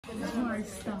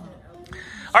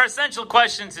Our essential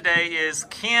question today is,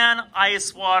 can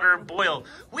ice water boil?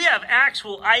 We have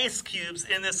actual ice cubes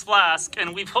in this flask,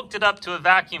 and we've hooked it up to a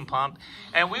vacuum pump,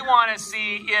 and we want to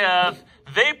see if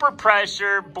vapor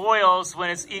pressure boils when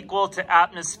it's equal to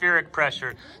atmospheric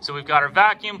pressure. So we've got our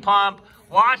vacuum pump.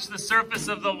 Watch the surface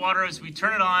of the water as we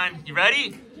turn it on. You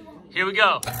ready? Here we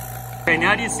go. Okay,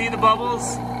 now do you see the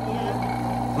bubbles?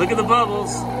 Yeah. Look at the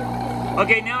bubbles.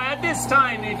 Okay, now at this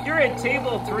time, if you're at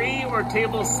table 3 or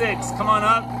table 6, come on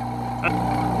up.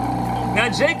 Now,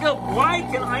 Jacob, why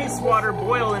can ice water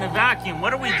boil in a vacuum?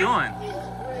 What are we doing? We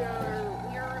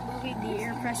are removing the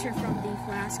air pressure from the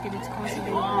flask, and it's causing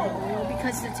the water to boil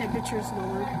because the temperature is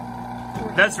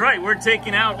lowered. That's right. We're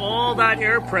taking out all that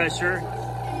air pressure.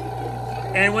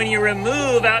 And when you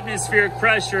remove atmospheric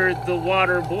pressure, the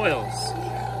water boils.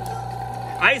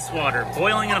 Ice water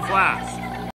boiling in a flask.